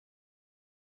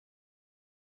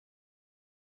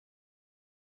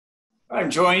I'm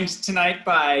joined tonight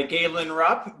by Galen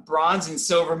Rupp, bronze and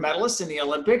silver medalist in the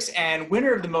Olympics and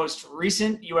winner of the most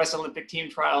recent U.S. Olympic team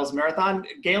trials marathon.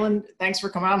 Galen, thanks for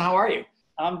coming on. How are you?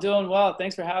 I'm doing well.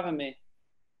 Thanks for having me.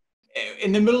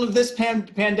 In the middle of this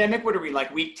pandemic, what are we,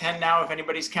 like week 10 now, if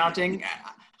anybody's counting?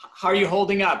 How are you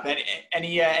holding up?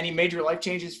 Any major life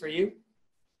changes for you?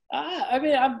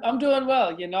 I'm doing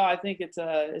well. I think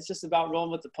it's just about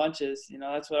rolling with the punches.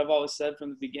 That's what I've always said from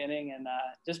the beginning, and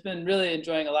just been really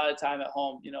enjoying a lot of time at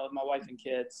home. With my wife and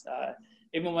kids.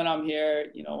 Even when I'm here,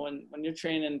 when you're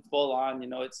training full on,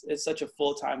 it's such a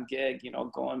full-time gig.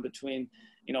 Going between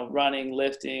running,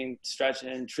 lifting,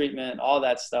 stretching, treatment, all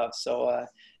that stuff. So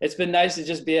it's been nice to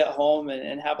just be at home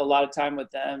and have a lot of time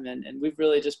with them, and we've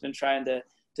really just been trying to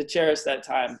cherish that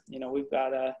time. We've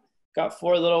got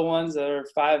four little ones that are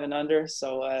 5 and under.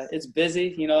 So it's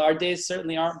busy. Our days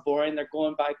certainly aren't boring. They're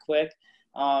going by quick.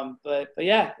 But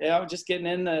yeah, I'm just getting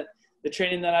in the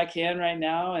training that I can right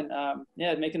now and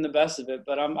making the best of it.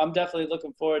 But I'm definitely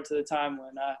looking forward to the time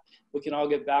when we can all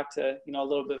get back to, a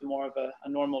little bit more of a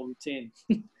normal routine.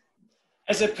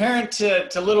 As a parent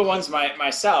to little ones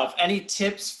myself, any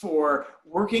tips for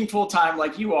working full time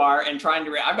like you are and trying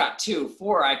to, I've got 2,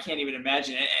 4, I can't even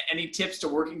imagine. Any tips to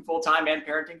working full time and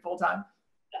parenting full time?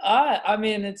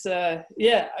 It's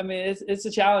it's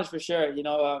a challenge for sure.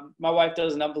 My wife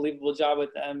does an unbelievable job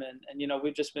with them, and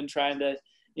we've just been trying to,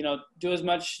 do as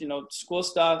much, school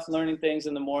stuff, learning things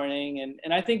in the morning.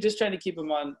 And I think just trying to keep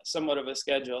them on somewhat of a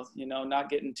schedule, not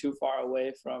getting too far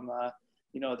away from,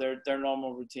 their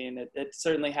normal routine. It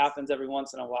certainly happens every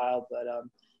once in a while, but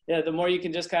the more you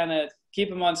can just kind of keep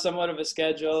them on somewhat of a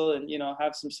schedule and,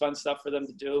 have some fun stuff for them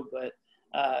to do. But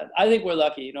I think we're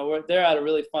lucky, they're at a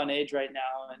really fun age right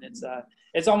now, and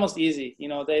it's almost easy.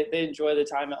 They enjoy the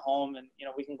time at home, and,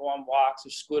 we can go on walks or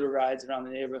scooter rides around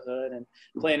the neighborhood and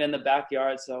playing in the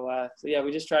backyard. So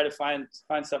we just try to find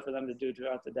stuff for them to do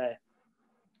throughout the day.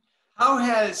 How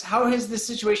has this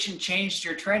situation changed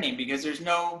your training? Because there's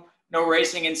no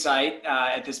racing in sight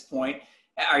at this point.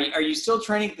 Are you still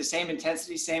training at the same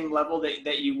intensity, same level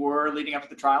that you were leading up to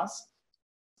the trials?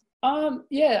 I've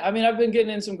been getting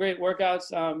in some great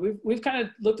workouts. We've kind of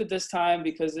looked at this time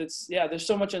because there's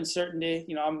so much uncertainty.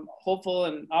 I'm hopeful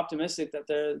and optimistic that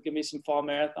there going to be some fall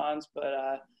marathons,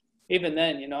 but even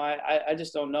then, I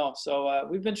just don't know. So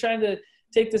we've been trying to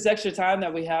take this extra time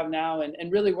that we have now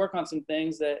and really work on some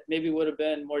things that maybe would have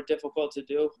been more difficult to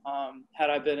do had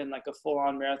I been in like a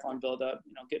full-on marathon build-up,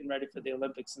 getting ready for the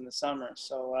Olympics in the summer.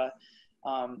 So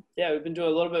we've been doing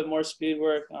a little bit more speed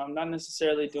work, not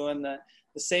necessarily doing the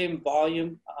same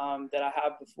volume that I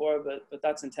have before, but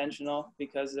that's intentional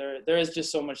because there is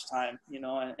just so much time,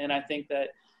 and I think that,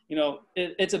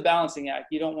 it's a balancing act.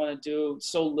 You don't want to do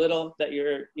so little that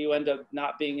you end up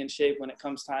not being in shape when it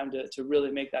comes time to really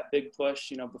make that big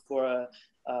push, before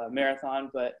a marathon.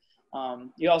 But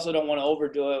you also don't want to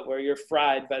overdo it where you're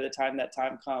fried by the time that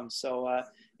time comes. So,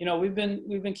 we've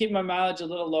been keeping my mileage a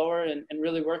little lower and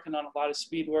really working on a lot of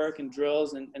speed work and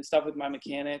drills and stuff with my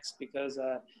mechanics because,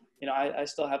 I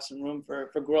still have some room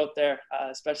for growth there,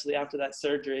 especially after that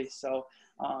surgery. So,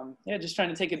 just trying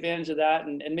to take advantage of that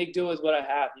and make do with what I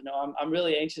have. I'm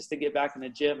really anxious to get back in the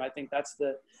gym. I think that's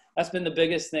been the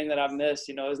biggest thing that I've missed,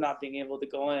 is not being able to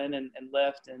go in and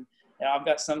lift. And, I've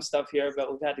got some stuff here,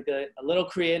 but we've had to get a little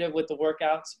creative with the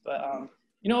workouts. But,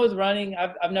 with running,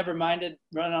 I've never minded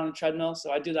running on a treadmill,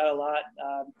 so I do that a lot.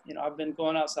 I've been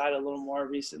going outside a little more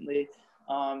recently.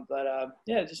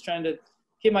 Just trying to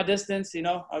keep my distance.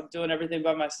 I'm doing everything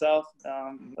by myself,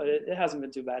 but it hasn't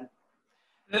been too bad.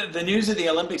 The news of the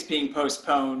Olympics being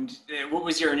postponed, what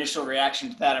was your initial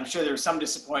reaction to that? I'm sure there was some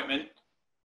disappointment.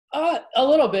 A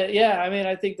little bit, yeah.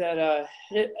 I think that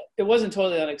it wasn't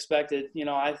totally unexpected.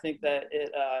 I think that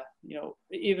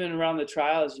even around the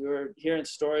trials, you were hearing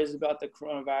stories about the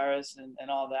coronavirus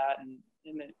and all that, and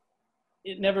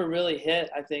it never really hit,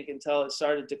 I think, until it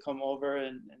started to come over,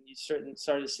 and you started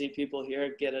to see people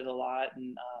here get it a lot.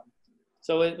 And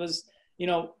so it was,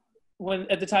 when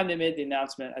at the time they made the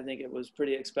announcement, I think it was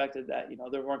pretty expected that,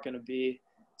 there weren't going to be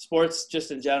sports just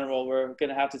in general. We're going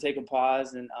to have to take a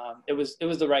pause. And it was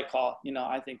the right call.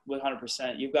 I think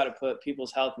 100%, you've got to put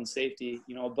people's health and safety,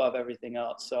 above everything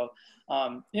else. So,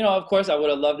 of course I would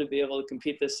have loved to be able to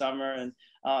compete this summer. And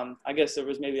I guess there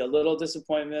was maybe a little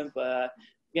disappointment, but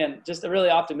again, just really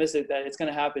optimistic that it's going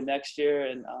to happen next year.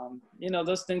 And,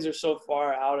 those things are so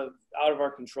far out of our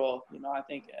control. I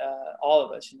think all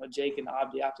of us, Jake and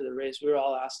Abdi after the race, we were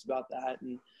all asked about that.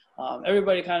 And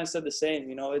everybody kind of said the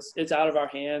same, it's out of our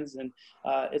hands, and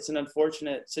it's an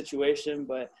unfortunate situation,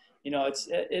 but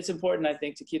it's important, I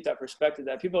think, to keep that perspective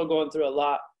that people are going through a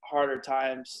lot harder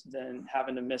times than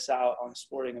having to miss out on a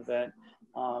sporting event.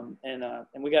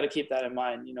 And we got to keep that in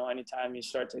mind. Anytime you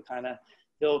start to kind of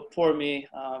feel poor me,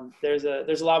 there's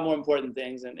a lot more important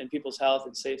things, and people's health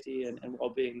and safety and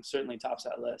well-being certainly tops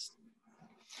that list.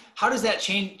 How does that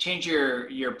change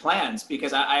your plans?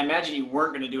 Because I imagine you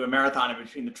weren't going to do a marathon in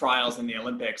between the trials and the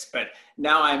Olympics, but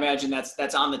now I imagine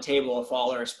that's on the table, a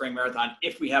fall or a spring marathon,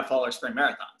 if we have fall or spring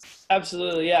marathons.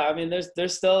 Absolutely, yeah. I mean,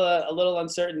 there's still a little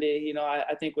uncertainty,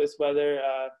 I think, with whether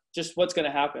just what's going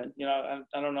to happen.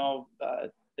 I don't know.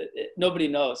 Nobody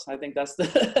knows. I think that's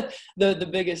the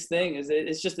biggest thing is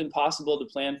it's just impossible to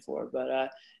plan for. But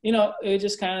it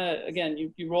just kind of, again,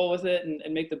 you roll with it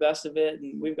and make the best of it.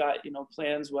 And we've got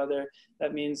plans, whether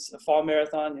that means a fall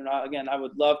marathon. Again, I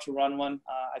would love to run one.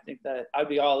 I think that I'd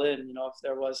be all in. If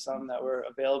there was some that were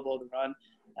available to run.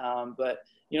 But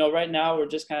right now we're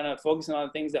just kind of focusing on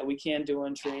things that we can do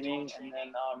in training, and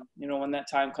then when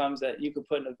that time comes that you could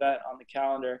put an event on the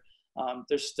calendar.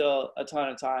 There's still a ton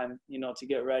of time, to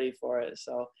get ready for it.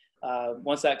 So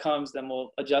once that comes, then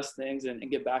we'll adjust things and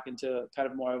get back into kind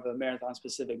of more of a marathon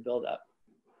specific build-up.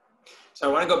 So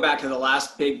I want to go back to the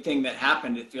last big thing that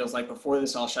happened. It feels like before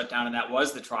this all shut down, and that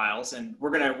was the trials. And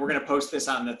we're gonna post this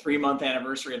on the 3-month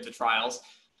anniversary of the trials.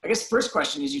 I guess the first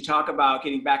question is, you talk about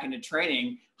getting back into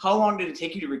training. How long did it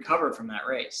take you to recover from that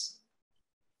race?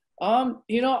 I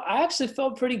actually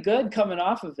felt pretty good coming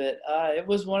off of it. It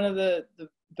was one of the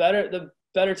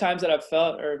better times that I've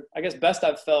felt, or I guess best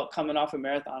I've felt coming off a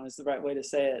marathon is the right way to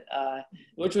say it,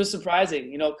 which was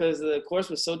surprising, because the course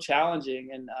was so challenging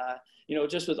and,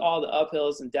 just with all the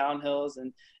uphills and downhills,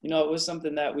 and, it was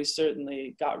something that we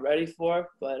certainly got ready for.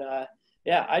 But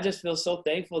yeah, I just feel so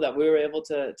thankful that we were able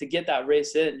to get that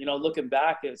race in. Looking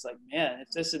back, it's like, man,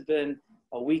 if this had been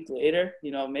a week later,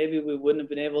 maybe we wouldn't have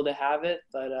been able to have it.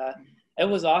 But it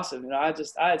was awesome. I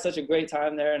had such a great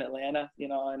time there in Atlanta,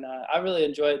 and I really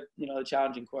enjoyed, the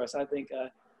challenging course. I think,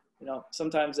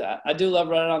 sometimes I do love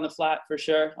running on the flat for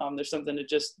sure. There's something to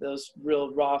just those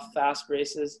real raw, fast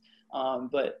races.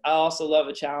 But I also love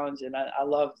a challenge, and I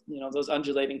love, those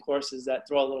undulating courses that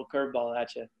throw a little curveball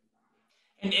at you.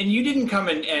 And you didn't come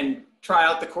and try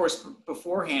out the course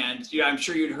beforehand. I'm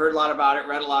sure you'd heard a lot about it,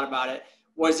 read a lot about it.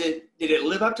 Did it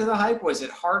live up to the hype? Was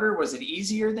it harder? Was it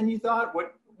easier than you thought?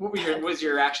 What was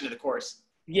your reaction to the course?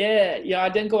 Yeah, I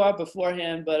didn't go out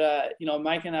beforehand, but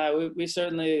Mike and I, we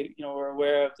certainly, were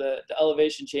aware of the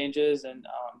elevation changes, and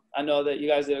I know that you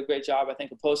guys did a great job, I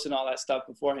think, of posting all that stuff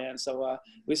beforehand. So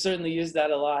we certainly used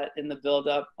that a lot in the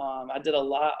build-up. I did a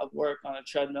lot of work on a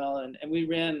treadmill, and we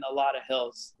ran a lot of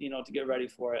hills, to get ready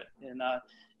for it, and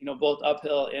both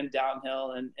uphill and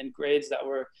downhill, and grades that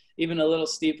were even a little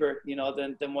steeper,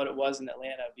 than what it was in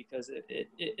Atlanta, because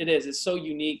it's so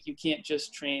unique. You can't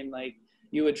just train like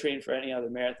you would train for any other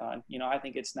marathon. I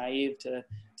think it's naive to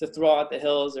throw out the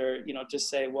hills or, just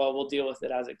say, well, we'll deal with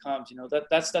it as it comes.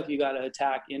 That stuff you got to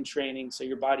attack in training so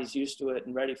your body's used to it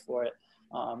and ready for it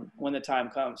when the time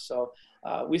comes. So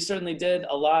we certainly did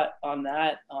a lot on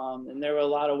that. And there were a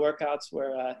lot of workouts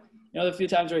where, the few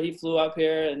times where he flew up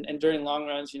here and during long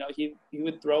runs, he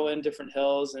would throw in different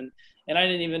hills, and I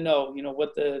didn't even know,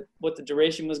 what the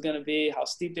duration was going to be, how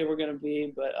steep they were going to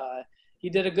be, but he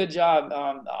did a good job,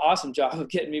 awesome job of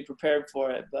getting me prepared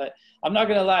for it. But I'm not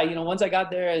going to lie, once I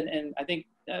got there, and I think,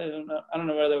 I don't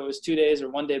know whether it was 2 days or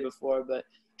 1 day before, but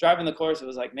driving the course, it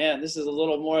was like, man, this is a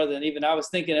little more than even I was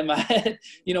thinking in my head.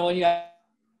 When you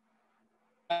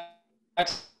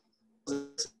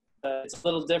it's a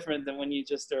little different than when you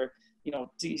just are,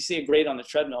 you see a grade on the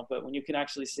treadmill, but when you can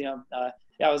actually see them,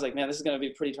 I was like, man, this is going to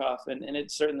be pretty tough. And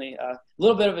it's certainly a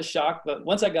little bit of a shock. But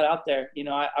once I got out there,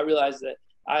 I realized that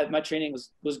my training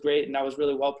was great, and I was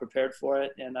really well prepared for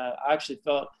it. And I actually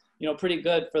felt, pretty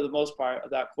good for the most part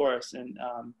of that course. And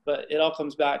but it all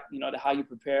comes back, to how you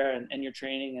prepare and your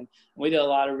training. And we did a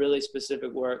lot of really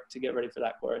specific work to get ready for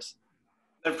that course.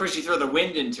 Then first you throw the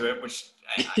wind into it, which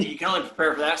you can only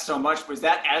prepare for that so much. Was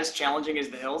that as challenging as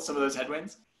the hills, some of those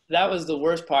headwinds? That was the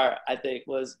worst part, I think,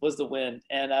 was the wind.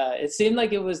 And it seemed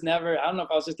like it was never, I don't know if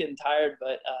I was just getting tired,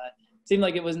 but it seemed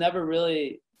like it was never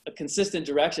really a consistent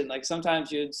direction. Like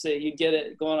sometimes you'd get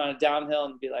it going on a downhill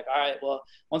and be like, all right, well,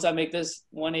 once I make this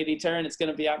 180 turn, it's going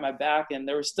to be at my back. And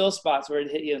there were still spots where it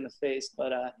hit you in the face.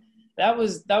 But that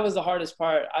was the hardest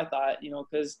part, I thought,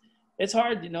 because it's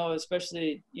hard,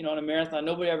 especially, in a marathon,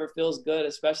 nobody ever feels good,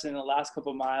 especially in the last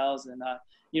couple of miles. And,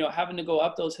 having to go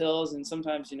up those hills, and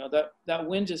sometimes, that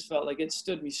wind just felt like it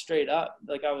stood me straight up.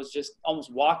 Like I was just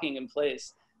almost walking in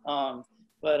place.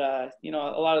 But, you know,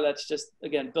 a lot of that's just,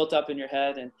 again, built up in your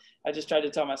head. And I just tried to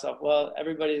tell myself, well,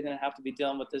 everybody's going to have to be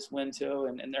dealing with this wind too.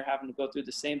 And they're having to go through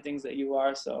the same things that you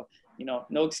are. So, you know,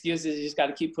 no excuses. You just got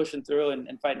to keep pushing through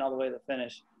and fighting all the way to the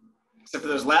finish. Except for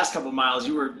those last couple of miles,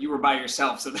 you were by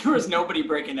yourself, so there was nobody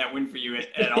breaking that win for you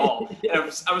at all. Yeah.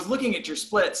 And I was looking at your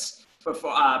splits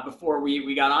before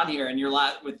we got on here, and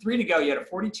with 3 to go, you had a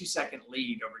 42-second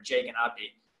lead over Jake and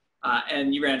Uppy,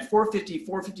 and you ran 450,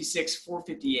 456,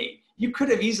 458. You could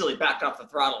have easily backed off the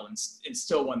throttle and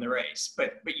still won the race,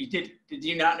 but you did. Did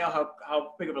you not know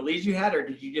how big of a lead you had, or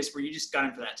were you just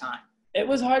gunning for that time? It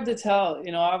was hard to tell.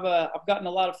 You know, I've gotten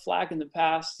a lot of flack in the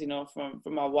past, you know, from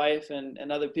my wife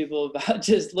and other people about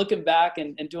just looking back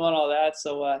and doing all that.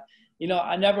 So, you know,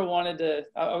 I never wanted to.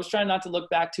 I was trying not to look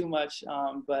back too much.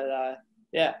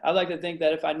 Yeah, I like to think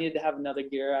that if I needed to have another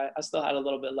gear, I still had a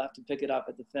little bit left to pick it up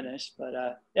at the finish.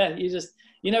 But yeah,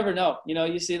 you never know. You know,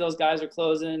 you see those guys are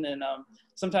closing, and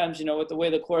sometimes, you know, with the way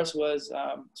the course was,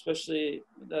 especially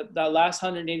that last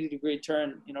 180-degree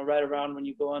turn, you know, right around when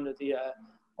you go under the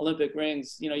Olympic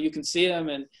rings, you know, you can see them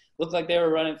and look like they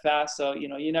were running fast. So, you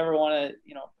know, you never want to,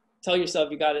 you know, tell yourself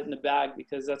you got it in the bag,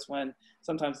 because that's when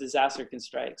sometimes disaster can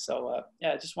strike. So,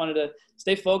 yeah, just wanted to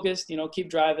stay focused, you know, keep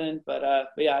driving. But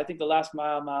yeah, I think the last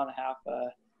mile and a half,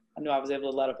 I knew I was able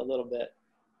to let up a little bit.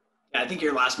 Yeah, I think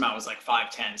your last mile was like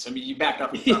 5:10. So, I mean, you backed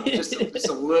up just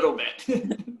a little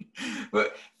bit.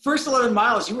 But first 11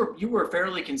 miles, you were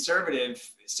fairly conservative,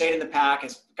 stayed in the pack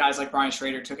as guys like Brian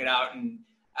Schrader took it out. And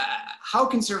how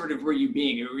conservative were you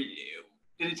being?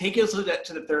 Did it take you to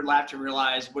the third lap to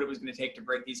realize what it was going to take to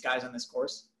break these guys on this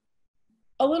course?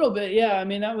 A little bit, yeah. I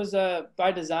mean, that was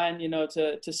by design, you know,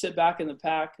 to sit back in the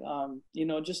pack, you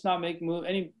know, just not make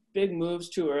any big moves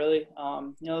too early.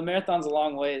 You know, the marathon's a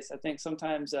long ways. I think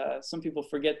sometimes some people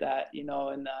forget that, you know,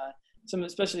 and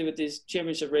especially with these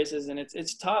championship races, and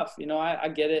it's tough. You know, I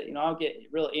get it. You know, I'll get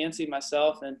real antsy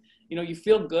myself, and you know, you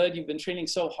feel good. You've been training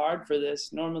so hard for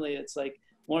this. Normally, it's like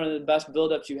one of the best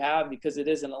buildups you have, because it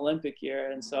is an Olympic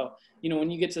year. And so, you know, when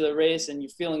you get to the race and you're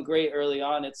feeling great early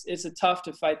on, it's tough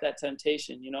to fight that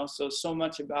temptation, you know. So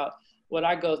much about what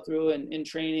I go through in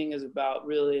training is about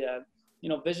really, you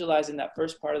know, visualizing that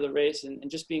first part of the race and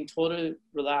just being totally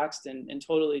relaxed and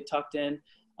totally tucked in,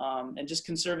 and just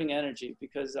conserving energy,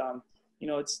 because, you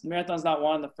know, marathon's not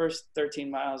won in the first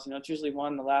 13 miles, you know, it's usually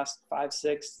won the last 5,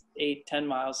 6, 8, 10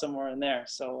 miles, somewhere in there.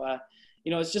 So,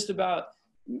 you know, it's just about,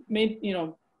 you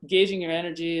know, gauging your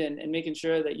energy and making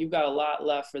sure that you've got a lot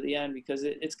left for the end, because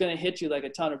it's going to hit you like a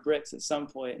ton of bricks at some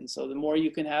point. And so the more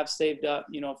you can have saved up,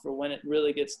 you know, for when it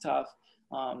really gets tough,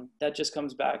 that just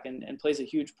comes back and plays a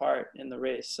huge part in the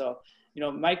race. So, you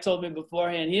know, Mike told me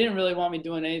beforehand, he didn't really want me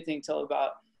doing anything till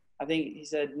about, I think he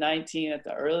said 19 at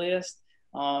the earliest.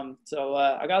 So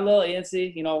I got a little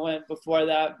antsy, you know, went before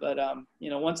that, but, you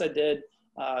know, once I did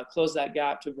close that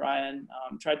gap to Brian,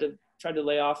 tried to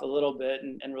lay off a little bit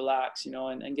and relax, you know,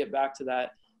 and get back to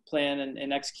that plan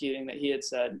and executing that he had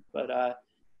said. But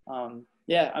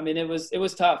yeah, I mean, it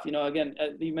was tough, you know. Again,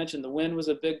 you mentioned the wind was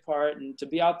a big part, and to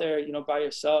be out there, you know, by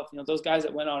yourself, you know, those guys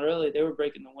that went out early, they were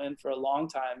breaking the wind for a long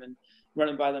time and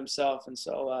running by themselves. And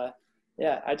so,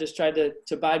 yeah, I just tried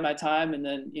to bide my time and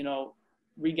then, you know,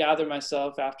 regather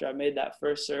myself after I made that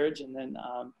first surge. And then,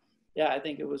 yeah, I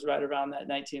think it was right around that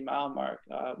 19-mile mark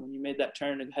when you made that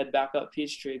turn and head back up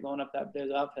Peachtree, going up that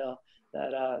big uphill,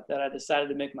 that I decided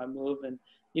to make my move. And,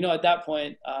 you know, at that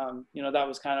point, you know, that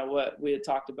was kind of what we had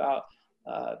talked about,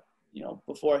 you know,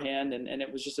 beforehand. And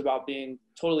it was just about being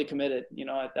totally committed. You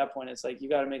know, at that point, it's like you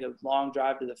got to make a long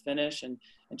drive to the finish and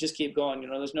just keep going. You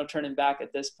know, there's no turning back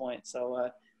at this point. So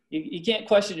you can't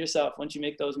question yourself once you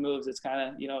make those moves. It's kind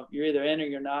of, you know, you're either in or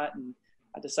you're not. And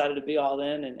I decided to be all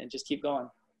in and just keep going.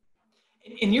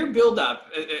 In your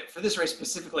build-up for this race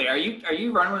specifically, are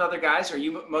you running with other guys, or are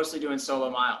you mostly doing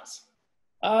solo miles?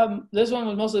 This one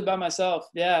was mostly by myself.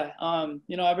 Yeah.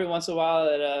 You know, every once in a while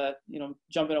I'd, you know,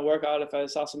 jump in a workout if I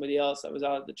saw somebody else that was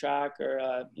out at the track,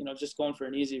 or, you know, just going for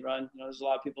an easy run. You know, there's a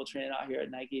lot of people training out here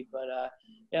at Nike, but,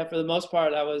 yeah, for the most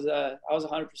part, I was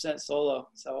 100% solo.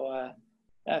 So,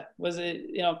 yeah,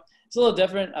 you know, it's a little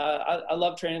different. I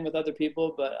love training with other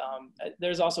people, but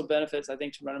there's also benefits, I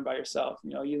think, to running by yourself.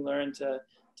 You know, you learn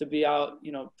to be out,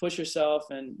 you know, push yourself,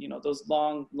 and, you know, those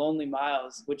long, lonely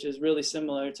miles, which is really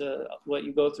similar to what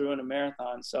you go through in a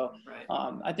marathon. So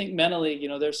Right. I think mentally, you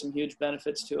know, there's some huge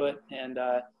benefits to it. And,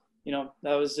 you know,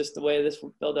 that was just the way this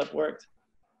build-up worked.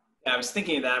 Yeah, I was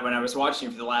thinking of that when I was watching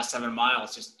you for the last 7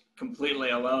 miles, just completely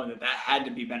alone, that had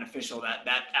to be beneficial,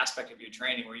 that aspect of your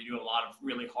training where you do a lot of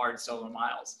really hard solo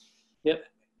miles. Yep.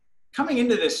 Coming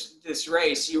into this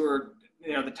race, you were,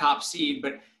 you know, the top seed,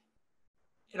 but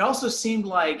it also seemed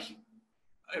like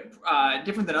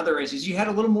different than other races. You had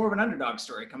a little more of an underdog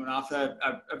story coming off a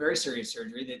very serious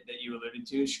surgery that you alluded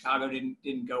to. Chicago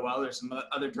didn't go well. There's some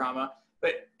other drama,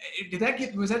 but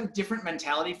was that a different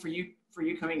mentality for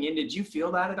you coming in? Did you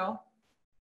feel that at all?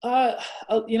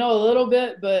 You know, a little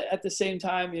bit, but at the same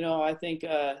time, you know, I think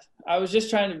I was just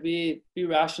trying to be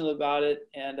rational about it,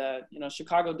 and you know,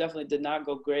 Chicago definitely did not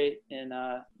go great in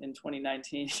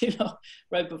 2019, you know,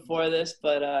 right before this.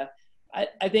 But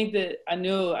I think that I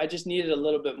knew I just needed a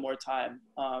little bit more time.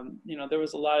 You know, there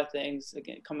was a lot of things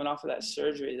again coming off of that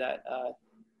surgery that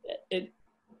it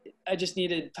I just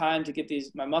needed time to get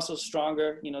my muscles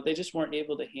stronger. You know, they just weren't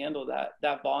able to handle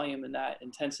that volume and that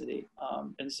intensity.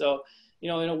 And so, you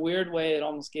know, in a weird way, it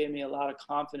almost gave me a lot of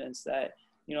confidence that,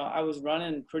 you know, I was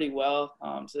running pretty well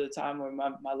to the time where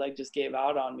my leg just gave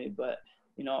out on me. But,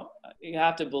 you know, you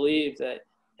have to believe that,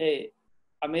 hey,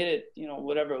 I made it, you know,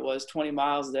 whatever it was, 20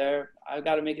 miles there. I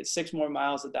got to make it 6 more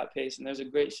miles at that pace. And there's a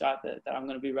great shot that I'm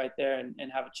going to be right there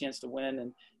and have a chance to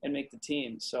win and make the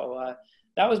team. So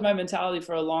that was my mentality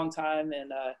for a long time.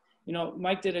 And, you know,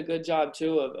 Mike did a good job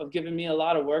too of giving me a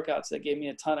lot of workouts that gave me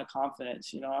a ton of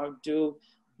confidence. You know, I would do,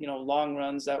 you know, long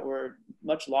runs that were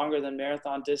much longer than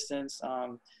marathon distance.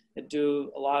 I'd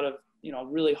do a lot of, you know,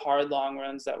 really hard long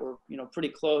runs that were, you know, pretty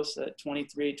close at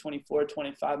 23, 24,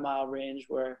 25 mile range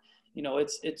where, you know,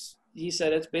 he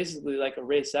said it's basically like a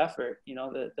race effort, you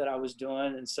know, that I was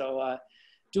doing. And so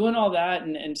doing all that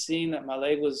and seeing that my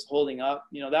leg was holding up,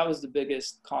 you know, that was the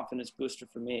biggest confidence booster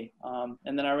for me.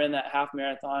 And then I ran that half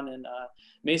marathon in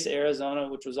Mesa, Arizona,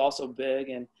 which was also big.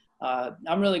 And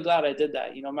I'm really glad I did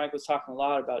that. You know, Mike was talking a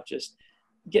lot about just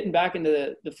getting back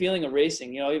into the feeling of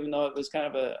racing, you know, even though it was kind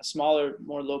of a smaller,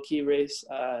 more low-key race.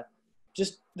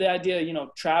 Just the idea, you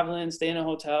know, traveling, staying in a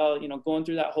hotel, you know, going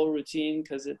through that whole routine,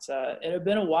 because it had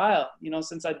been a while, you know,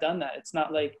 since I'd done that. It's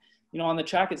not like, you know, on the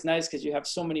track, it's nice because you have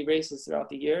so many races throughout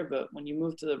the year, but when you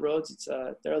move to the roads,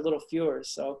 they're a little fewer.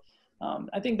 So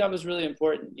I think that was really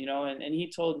important, you know, and he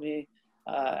told me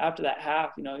after that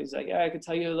half, you know, he's like, yeah, I could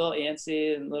tell you're a little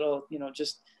antsy and little, you know,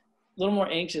 just a little more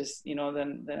anxious, you know,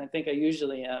 than I think I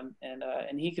usually am.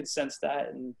 And he could sense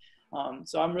that. And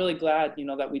so I'm really glad, you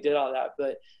know, that we did all that.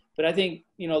 But I think,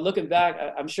 you know, looking back,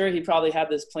 I'm sure he probably had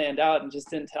this planned out and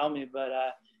just didn't tell me, but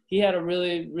he had a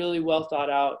really, really well thought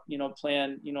out, you know,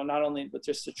 plan, you know, not only with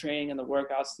just the training and the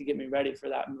workouts to get me ready for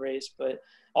that race, but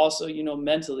also, you know,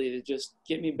 mentally to just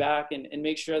get me back and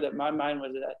make sure that my mind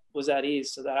was at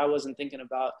ease, so that I wasn't thinking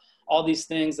about all these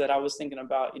things that I was thinking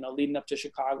about, you know, leading up to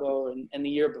Chicago and the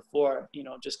year before, you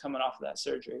know, just coming off of that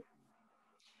surgery.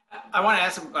 I want to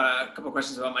ask a couple of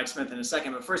questions about Mike Smith in a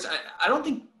second, but first, I don't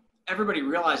think everybody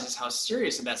realizes how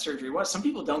serious that surgery was. Some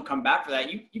people don't come back for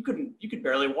that. You could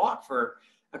barely walk for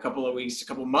a couple of weeks, a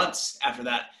couple of months after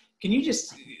that. Can you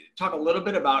just talk a little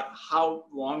bit about how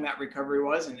long that recovery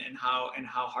was and how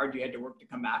hard you had to work to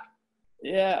come back?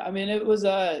 Yeah, I mean, it was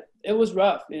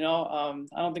rough, you know.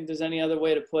 I don't think there's any other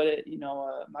way to put it. You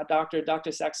know, my doctor, Dr.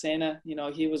 Saxena, you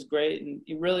know, he was great and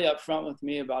he really upfront with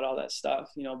me about all that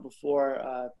stuff, you know, before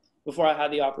I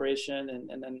had the operation.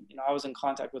 And then, you know, I was in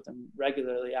contact with him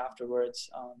regularly afterwards.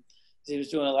 He was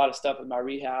doing a lot of stuff with my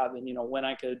rehab and, you know, when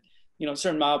I could, you know,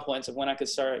 certain mile points of when I could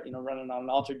start, you know, running on an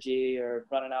Alter G or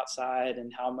running outside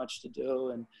and how much to do.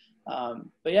 And,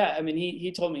 but yeah, I mean,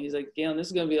 he told me, he's like, Galen, this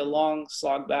is going to be a long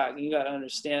slog back. You got to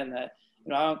understand that,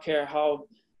 you know, I don't care how,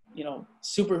 you know,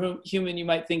 superhuman you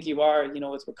might think you are, you know,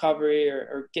 with recovery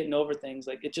or getting over things,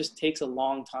 like it just takes a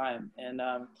long time. And,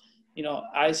 you know,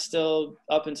 I still,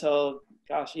 up until,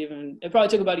 gosh, even, it probably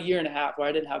took about a year and a half where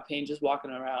I didn't have pain just walking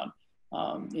around,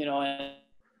 you know,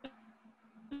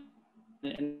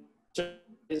 and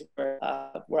where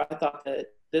I thought that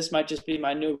this might just be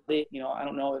my new, you know, I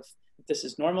don't know if this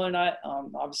is normal or not.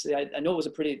 Obviously, I know it was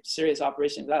a pretty serious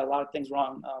operation because I had a lot of things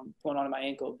wrong going on in my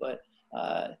ankle. But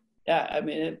yeah, I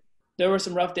mean, there were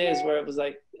some rough days where it was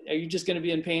like, are you just going to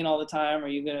be in pain all the time? Are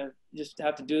you going to just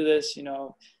have to do this, you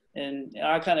know? And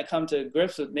I kind of come to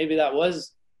grips with maybe that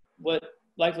was what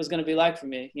life was going to be like for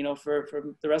me, you know, for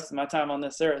the rest of my time on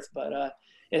this earth. But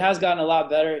it has gotten a lot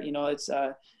better. You know, it's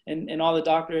and all the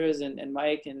doctors and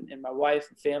Mike and my wife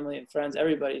and family and friends,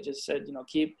 everybody just said, you know,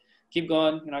 keep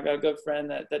going. You know, I got a good friend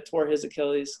that tore his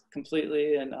Achilles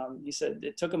completely. And he said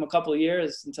it took him a couple of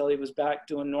years until he was back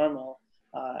doing normal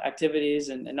activities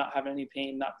and not having any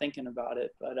pain, not thinking about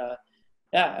it. But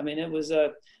yeah, I mean, it was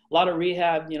a lot of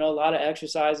rehab, you know, a lot of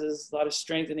exercises, a lot of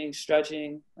strengthening,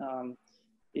 stretching.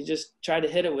 You just try to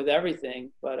hit it with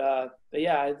everything. But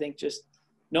yeah, I think just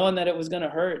knowing that it was going to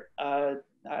hurt,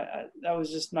 that was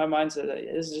just my mindset.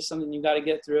 This is just something you got to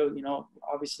get through. You know,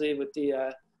 obviously with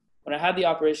when I had the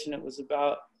operation, it was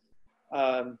about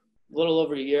little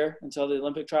over a year until the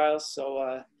Olympic trials.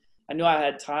 So I knew I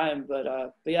had time,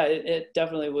 but yeah, it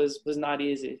definitely was not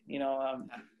easy.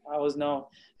 I always know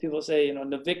people say,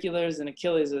 naviculars and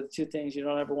Achilles are the two things you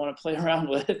don't ever want to play around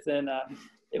with. And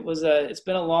it's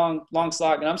been a long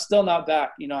slog, and I'm still not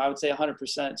back, I would say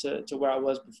 100% to where I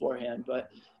was beforehand, but,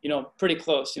 pretty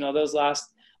close. Those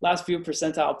last few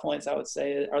percentile points, I would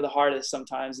say, are the hardest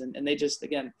sometimes. And they just,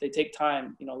 again, they take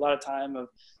time, a lot of time of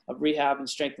rehab and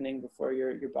strengthening before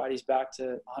your body's back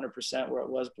to 100% where it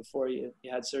was before you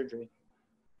had surgery.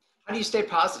 How do you stay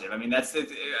positive? I mean, that's the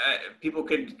people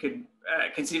could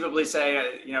conceivably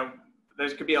say, there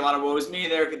could be a lot of woes me.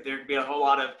 There could be a whole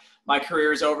lot of my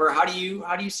career is over. How do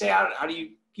you stay out? How do you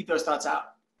keep those thoughts out?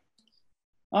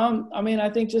 I mean, I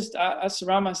think just I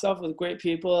surround myself with great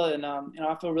people, and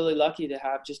I feel really lucky to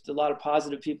have just a lot of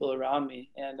positive people around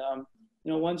me. And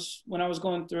when I was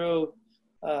going through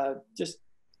just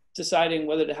deciding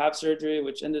whether to have surgery,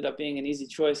 which ended up being an easy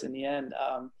choice in the end,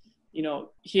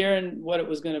 hearing what it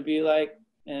was going to be like,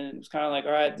 and it was kind of like,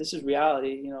 all right, this is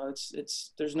reality.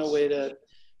 There's no way to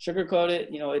sugarcoat it.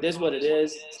 It is what it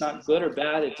is. It's not good or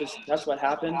bad. That's what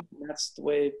happened. That's the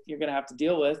way you're going to have to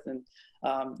deal with. And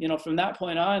from that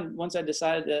point on, once I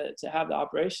decided to have the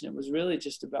operation, it was really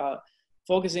just about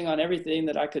focusing on everything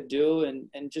that I could do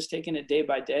and just taking it day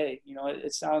by day.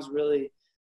 It sounds really,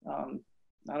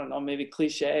 I don't know, maybe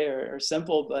cliche or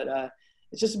simple, but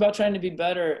it's just about trying to be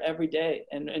better every day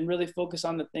and really focus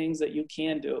on the things that you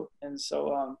can do. And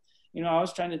so, I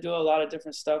was trying to do a lot of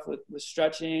different stuff with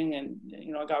stretching, and,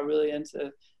 I got really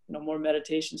into, more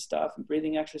meditation stuff and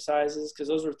breathing exercises, because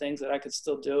those were things that I could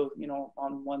still do,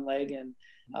 on one leg. And,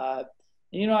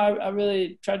 I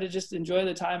really tried to just enjoy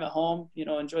the time at home,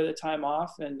 enjoy the time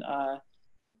off. And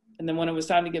then when it was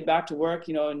time to get back to work,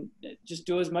 and just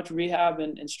do as much rehab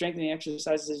and strengthening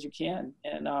exercises as you can.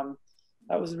 And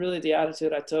that was really the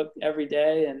attitude I took every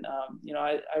day. And,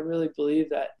 I really believe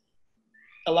that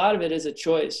a lot of it is a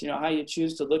choice, how you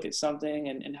choose to look at something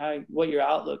and what your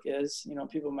outlook is.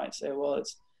 People might say, well,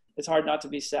 it's hard not to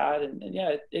be sad. And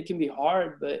yeah, it can be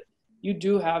hard, but you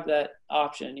do have that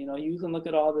option. You can look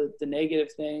at all the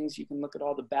negative things. You can look at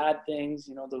all the bad things,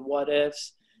 the what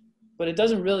ifs, but it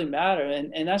doesn't really matter.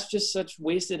 And that's just such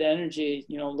wasted energy,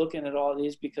 looking at all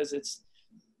these, because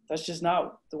that's just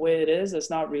not the way it is.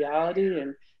 That's not reality.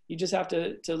 And you just have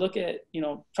to look at,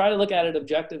 try to look at it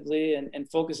objectively and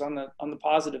focus on the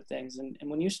positive things. And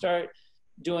when you start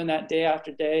doing that day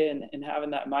after day and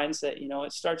having that mindset,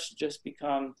 it starts to just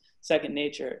become second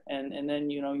nature. And then,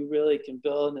 you really can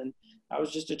build. And I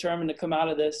was just determined to come out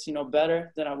of this,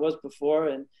 better than I was before.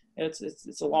 And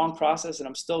it's a long process, and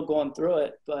I'm still going through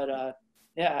it. But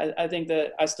yeah, I think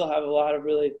that I still have a lot of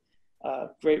really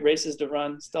great races to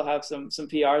run, still have some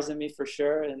PRs in me for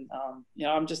sure. And,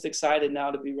 I'm just excited now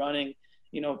to be running,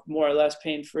 more or less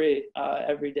pain-free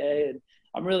every day. And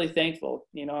I'm really thankful.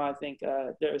 I think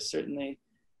there's certainly,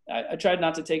 I tried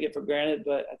not to take it for granted,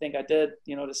 but I think I did,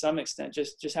 to some extent,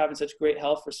 just having such great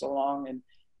health for so long. And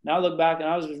now I look back, and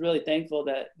I was just really thankful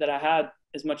that I had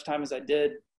as much time as I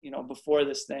did, before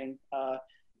this thing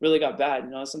really got bad.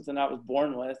 Something I was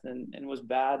born with and was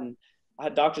bad. And I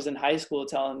had doctors in high school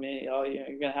telling me, oh, you're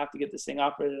going to have to get this thing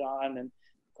operated on. And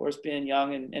of course, being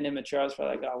young and immature, I was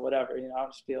probably like, oh, whatever, I'll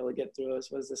just be able to get through this.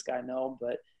 What does this guy know?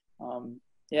 But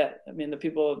yeah, I mean,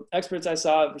 the experts I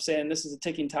saw were saying this is a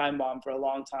ticking time bomb for a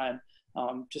long time,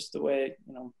 just the way,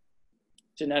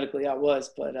 genetically I was.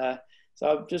 But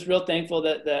so I'm just real thankful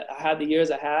that I had the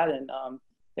years I had, and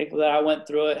thankful that I went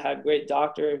through it, had a great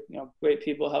doctor, great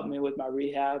people helping me with my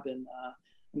rehab, and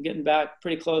I'm getting back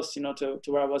pretty close, to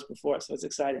where I was before. So it's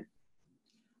exciting.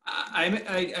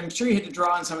 I'm sure you had to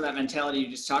draw on some of that mentality you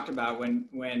just talked about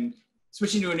when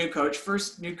switching to a new coach,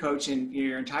 first new coach in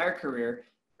your entire career,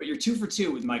 but you're 2 for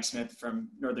 2 with Mike Smith from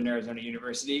Northern Arizona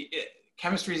University.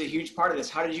 Chemistry is a huge part of this.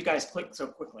 How did you guys click so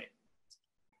quickly?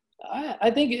 I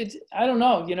think I don't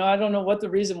know, I don't know what the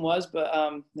reason was, but,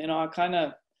 I kind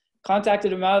of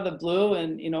contacted him out of the blue,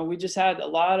 and, we just had a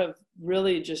lot of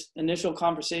really just initial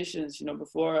conversations,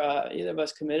 before either of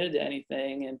us committed to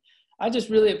anything. And I just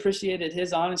really appreciated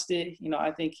his honesty.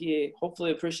 I think he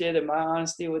hopefully appreciated my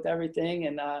honesty with everything.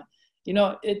 And, I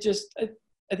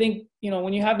think,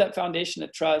 when you have that foundation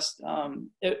of trust,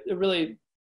 it really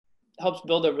helps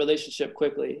build a relationship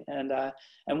quickly.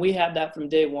 And we had that from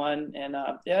day one. And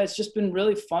yeah, it's just been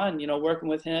really fun, working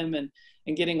with him and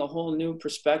getting a whole new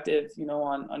perspective,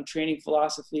 on training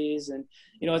philosophies. And,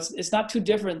 it's not too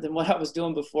different than what I was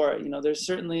doing before. There's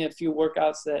certainly a few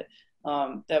workouts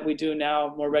that we do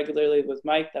now more regularly with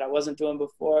Mike that I wasn't doing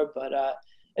before, but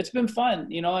it's been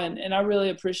fun, and I really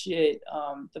appreciate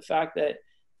the fact that,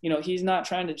 he's not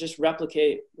trying to just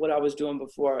replicate what I was doing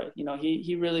before.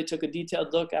 He really took a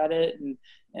detailed look at it and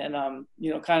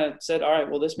kind of said, all right,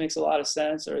 well, this makes a lot of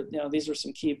sense. Or, these are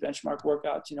some key benchmark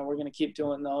workouts, we're going to keep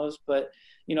doing those. But,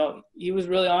 he was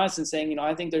really honest in saying,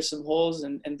 I think there's some holes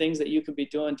and things that you could be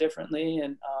doing differently.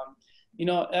 And,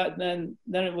 then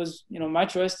it was, my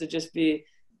choice to just be,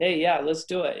 hey, yeah, let's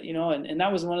do it, and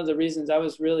that was one of the reasons I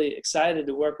was really excited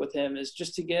to work with him, is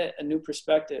just to get a new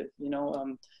perspective.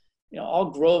 All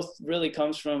growth really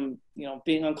comes from,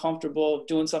 being uncomfortable,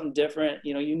 doing something different.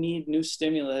 You need new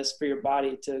stimulus for your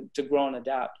body to grow and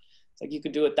adapt. It's like you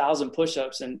could do 1,000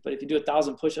 push-ups, but if you do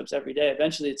 1,000 push-ups every day,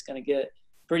 eventually it's going to get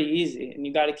pretty easy, and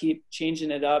you got to keep changing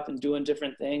it up and doing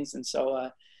different things. And so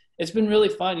it's been really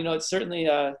fun. It's certainly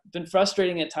been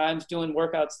frustrating at times doing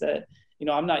workouts that,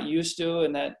 I'm not used to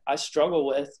and that I struggle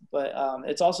with, but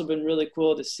it's also been really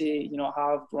cool to see,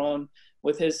 how I've grown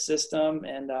with his system.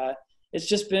 And it's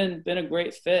just been a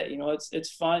great fit.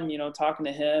 It's fun, talking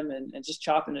to him and just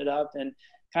chopping it up and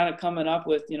kind of coming up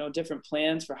with, different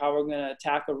plans for how we're going to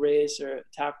attack a race or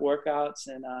attack workouts.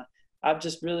 And I've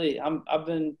just really,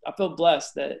 I feel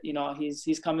blessed that,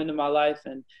 he's come into my life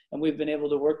and we've been able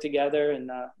to work together.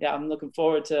 And I'm looking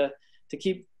forward to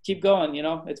keep going.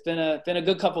 It's been a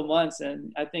good couple months,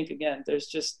 and I think, again, there's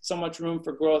just so much room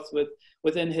for growth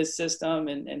within his system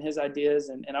and his ideas.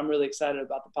 And I'm really excited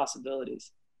about the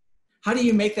possibilities. How do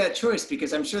you make that choice?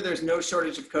 Because I'm sure there's no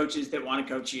shortage of coaches that want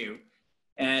to coach you,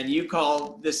 and you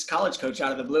call this college coach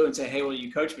out of the blue and say, hey, will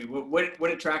you coach me?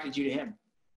 What attracted you to him?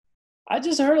 I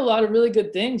just heard a lot of really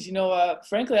good things.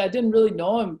 Frankly, I didn't really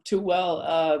know him too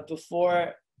well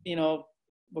before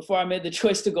I made the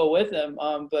choice to go with him.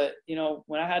 But,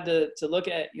 when I had to look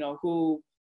at, who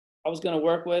I was going to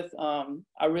work with,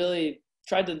 I really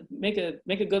tried to make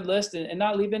a good list and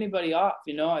not leave anybody off.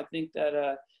 I think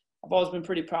that I've always been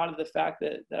pretty proud of the fact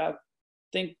that I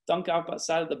think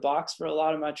outside of the box for a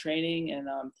lot of my training. And,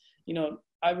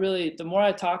 the more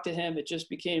I talked to him, it just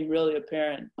became really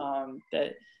apparent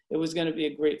that it was going to be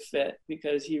a great fit,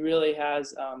 because he really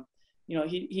has,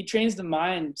 he trains the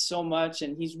mind so much,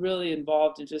 and he's really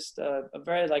involved in just a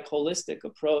very holistic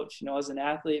approach, as an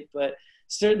athlete, but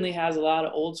certainly has a lot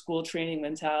of old school training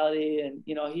mentality. And,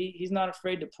 he's not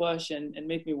afraid to push and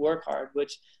make me work hard,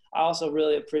 which I also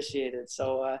really appreciated.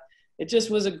 So it just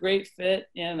was a great fit.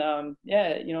 And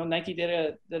Nike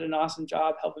did an awesome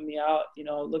job helping me out,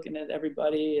 looking at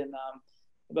everybody. And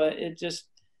but it just,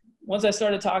 once I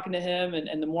started talking to him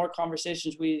and the more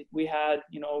conversations we had,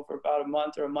 over about a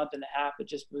month or a month and a half, it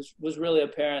just was really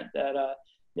apparent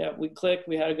that, we clicked,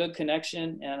 we had a good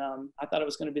connection, and I thought it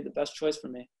was going to be the best choice for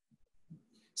me.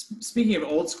 Speaking of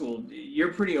old school,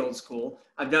 you're pretty old school.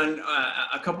 I've done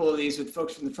a couple of these with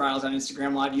folks from the trials on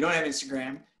Instagram Live. You don't have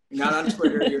Instagram. You're not on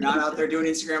Twitter. You're not out there doing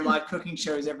Instagram Live cooking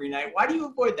shows every night. Why do you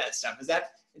avoid that stuff? Is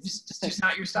this just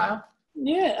not your style?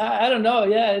 Yeah, I don't know.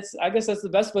 Yeah, I guess that's the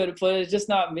best way to put it. It's just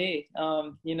not me.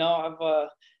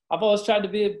 I've always tried to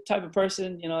be a type of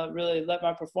person, really let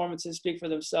my performances speak for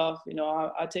themselves.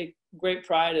 I take great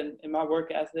pride in my work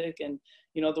ethic and,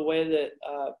 the way that,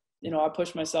 I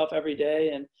push myself every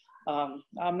day. And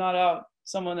I'm not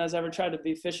someone that's ever tried to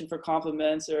be fishing for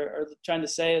compliments or trying to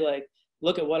say,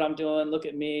 look at what I'm doing, look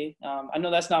at me. I know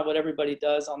that's not what everybody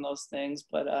does on those things,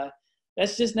 but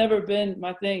that's just never been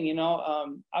my thing.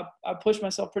 I push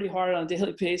myself pretty hard on a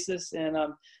daily basis, and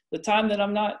the time that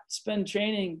I'm not spending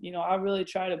training, I really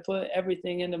try to put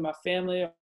everything into my family,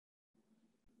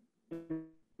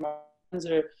 my friends,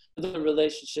 or the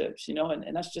relationships,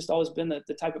 and that's just always been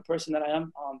the type of person that I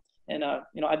am.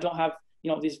 I don't have,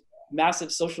 these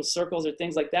massive social circles or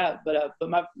things like that, but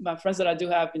my friends that I do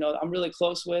have, I'm really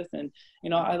close with, and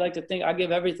I like to think I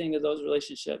give everything to those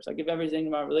relationships. I give everything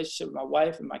to my relationship with my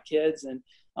wife and my kids, and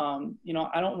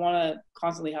I don't want to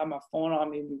constantly have my phone on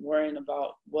me worrying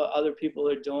about what other people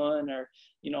are doing, or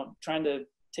trying to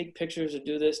take pictures or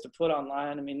do this to put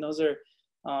online. I mean, those are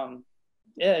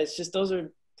it's just, those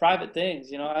are private things.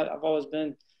 I've always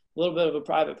been a little bit of a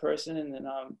private person, and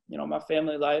then my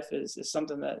family life is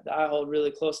something that I hold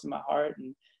really close to my heart,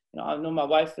 and I know my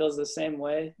wife feels the same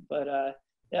way. But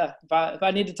if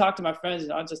I need to talk to my friends,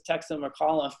 I'll just text them or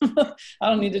call them. I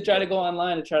don't need to try to go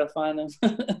online to try to find them.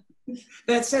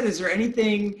 That said, is there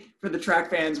anything for the track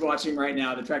fans watching right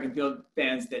now, the track and field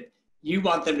fans, that you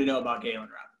want them to know about Galen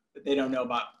Rupp that they don't know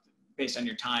about based on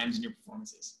your times and your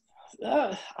performances?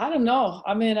 I don't know.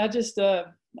 I mean, I just I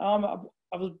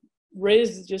was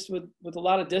raised just with a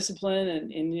lot of discipline,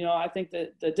 and I think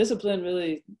that the discipline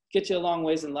really gets you a long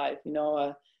ways in life.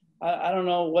 I don't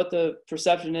know what the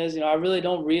perception is. I really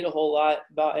don't read a whole lot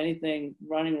about anything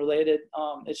running related.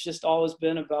 It's just always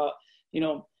been about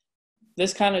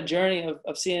this kind of journey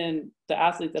of seeing the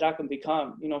athlete that I can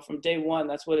become, from day one.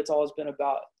 That's what it's always been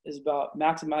about, is about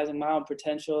maximizing my own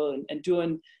potential and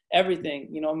doing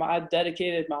everything. I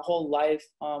dedicated my whole life.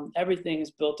 Everything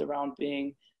is built around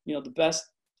being, the best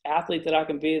athlete that I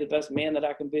can be, the best man that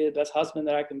I can be, the best husband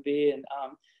that I can be. And,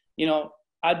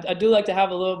 I do like to have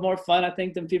a little more fun, I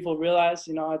think, than people realize.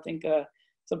 I think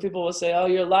some people will say, oh,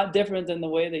 you're a lot different than the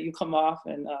way that you come off.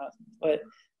 But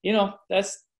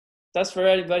that's for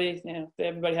everybody.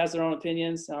 Everybody has their own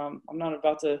opinions. I'm not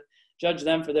about to judge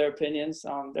them for their opinions.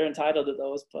 They're entitled to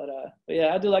those. But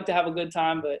yeah, I do like to have a good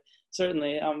time. But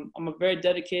certainly, I'm a very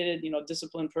dedicated,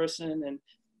 disciplined person, and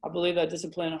I believe that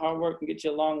discipline and hard work can get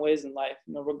you a long ways in life,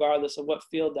 regardless of what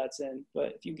field that's in.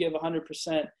 But if you give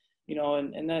 100%,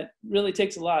 and that really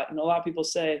takes a lot. A lot of people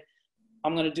say,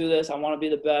 I'm going to do this, I want to be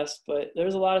the best, but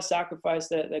there's a lot of sacrifice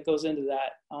that goes into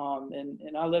that.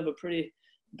 And I live a pretty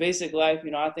basic life.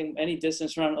 I think any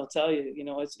distance runner will tell you,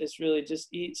 it's really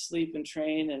just eat, sleep, and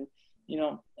train. And,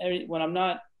 when I'm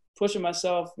not pushing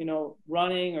myself,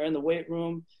 running or in the weight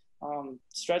room,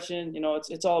 stretching,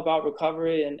 it's all about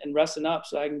recovery and resting up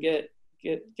so I can get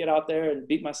out there and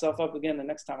beat myself up again the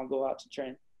next time I go out to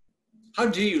train. How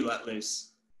do you let loose?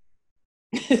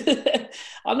 I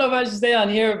don't know if I should stay on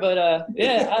here, but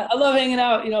yeah, I love hanging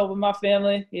out, with my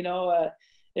family.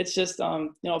 It's just,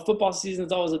 football season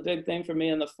is always a big thing for me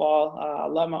in the fall. I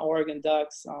love my Oregon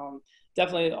Ducks.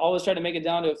 Definitely always try to make it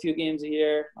down to a few games a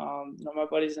year. My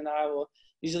buddies and I will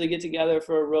usually get together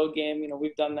for a road game.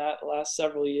 We've done that the last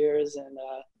several years. And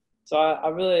so I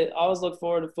really always look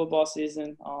forward to football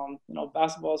season.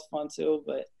 Basketball is fun too,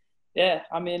 but yeah,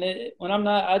 I mean, when I'm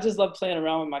not, I just love playing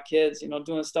around with my kids,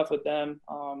 doing stuff with them.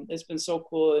 It's been so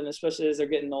cool, and especially as they're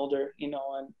getting older,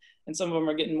 and some of them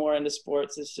are getting more into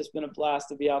sports. It's just been a blast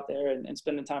to be out there and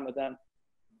spending time with them.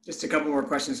 Just a couple more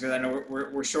questions, because I know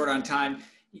we're short on time.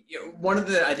 One of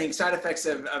the, I think, side effects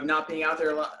of not being out there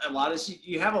a lot is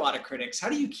you have a lot of critics. How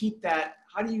do you keep that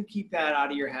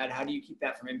out of your head? How do you keep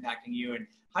that from impacting you? And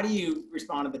how do you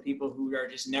respond to the people who are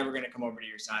just never going to come over to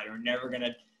your side, or never going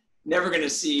to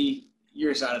see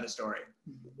your side of the story?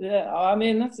 Yeah, I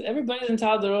mean, everybody's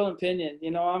entitled to their own opinion.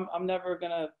 I'm never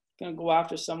gonna go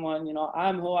after someone.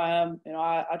 I'm who I am.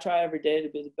 I try every day to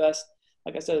be the best,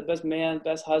 like I said, the best man,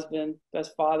 best husband,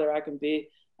 best father I can be.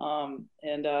 I'm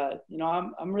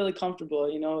really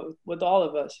comfortable, with all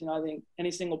of us. I think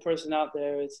any single person out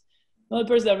there, it's the only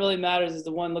person that really matters is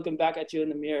the one looking back at you in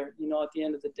the mirror, at the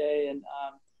end of the day. And,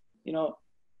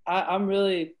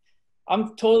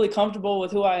 I'm totally comfortable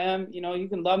with who I am. You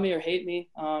can love me or hate me.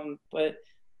 But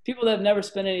people that have never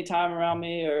spent any time around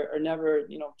me or never,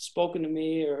 spoken to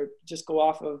me, or just go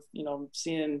off of,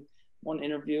 seeing one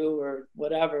interview or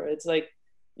whatever, it's like,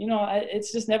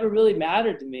 it's just never really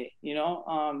mattered to me.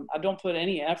 I don't put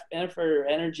any effort or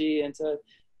energy into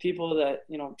people that,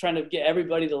 trying to get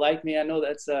everybody to like me. I know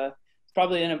that's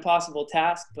probably an impossible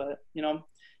task, but,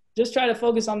 just try to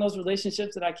focus on those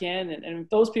relationships that I can. And if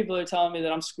those people are telling me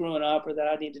that I'm screwing up or that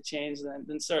I need to change,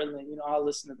 then certainly, I'll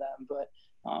listen to them. But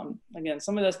again,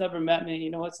 somebody that's never met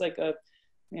me, it's like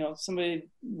somebody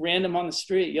random on the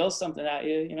street yells something at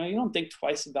you, you don't think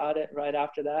twice about it right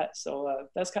after that. So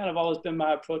that's kind of always been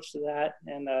my approach to that.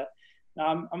 And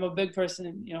I'm a big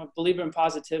person, believer in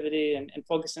positivity and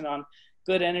focusing on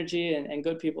good energy and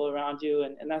good people around you.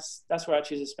 And that's where I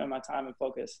choose to spend my time and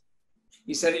focus.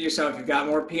 You said it yourself, you've got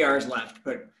more PRs left,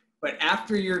 but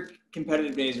after your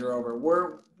competitive days are over,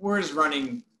 where does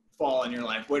running fall in your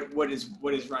life? What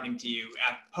is running to you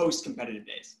at post-competitive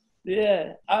days?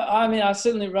 Yeah, I mean, I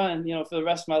certainly run, for the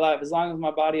rest of my life, as long as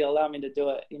my body will allow me to do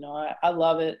it. I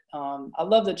love it. I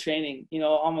love the training,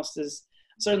 almost as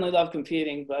certainly love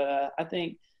competing, but I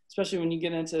think especially when you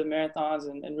get into marathons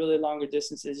and really longer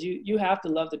distances, you have to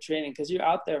love the training, because you're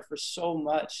out there for so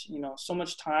much, so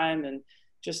much time and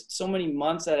just so many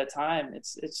months at a time.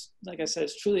 It's like I said,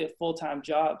 it's truly a full-time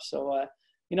job. So,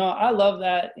 I love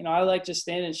that. I like just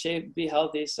staying in shape, be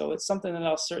healthy. So it's something that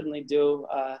I'll certainly do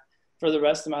for the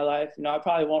rest of my life. I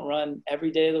probably won't run every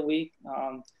day of the week.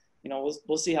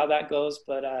 We'll see how that goes,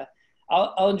 but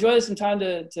I'll enjoy some time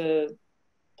to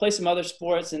play some other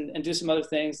sports and do some other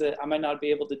things that I might not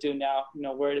be able to do now,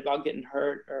 worried about getting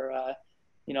hurt or,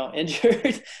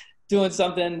 injured. Doing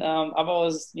something. I've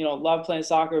always, loved playing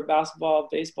soccer, basketball,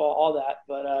 baseball, all that,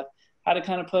 but had to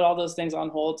kind of put all those things on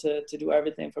hold to do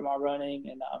everything for my running.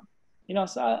 And,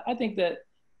 so I think that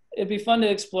it'd be fun to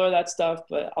explore that stuff,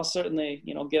 but I'll certainly,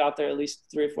 get out there at least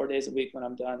 3 or 4 days a week when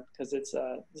I'm done, because it's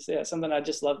something I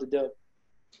just love to do.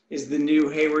 Is the new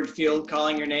Hayward Field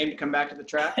calling your name to come back to the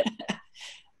track?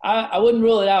 I wouldn't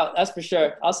rule it out. That's for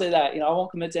sure. I'll say that, I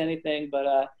won't commit to anything,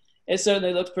 but it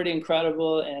certainly looks pretty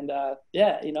incredible. And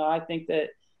yeah, you know, I think that,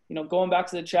 you know, going back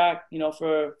to the track, you know,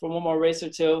 for one more race or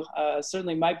two,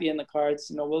 certainly might be in the cards.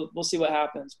 You know, we'll see what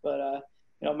happens. But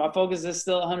you know, my focus is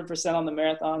still 100% on the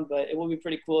marathon. But it will be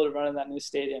pretty cool to run in that new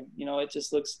stadium. You know, it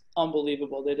just looks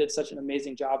unbelievable. They did such an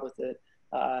amazing job with it.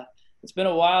 It's been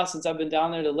a while since I've been down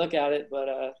there to look at it, but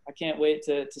I can't wait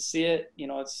to see it. You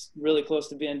know, it's really close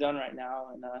to being done right now.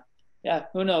 And yeah,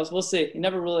 who knows? We'll see. You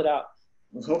never rule it out.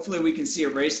 Well, hopefully we can see a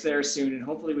race there soon, and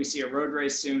hopefully we see a road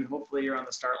race soon. Hopefully you're on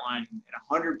the start line at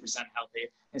 100% healthy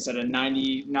instead of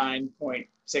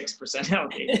 99.6%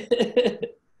 healthy.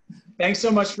 Thanks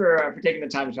so much for taking the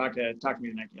time to talk to me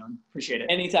tonight, Galen. Appreciate it.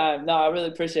 Anytime. No, I really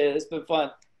appreciate it. It's been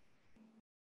fun.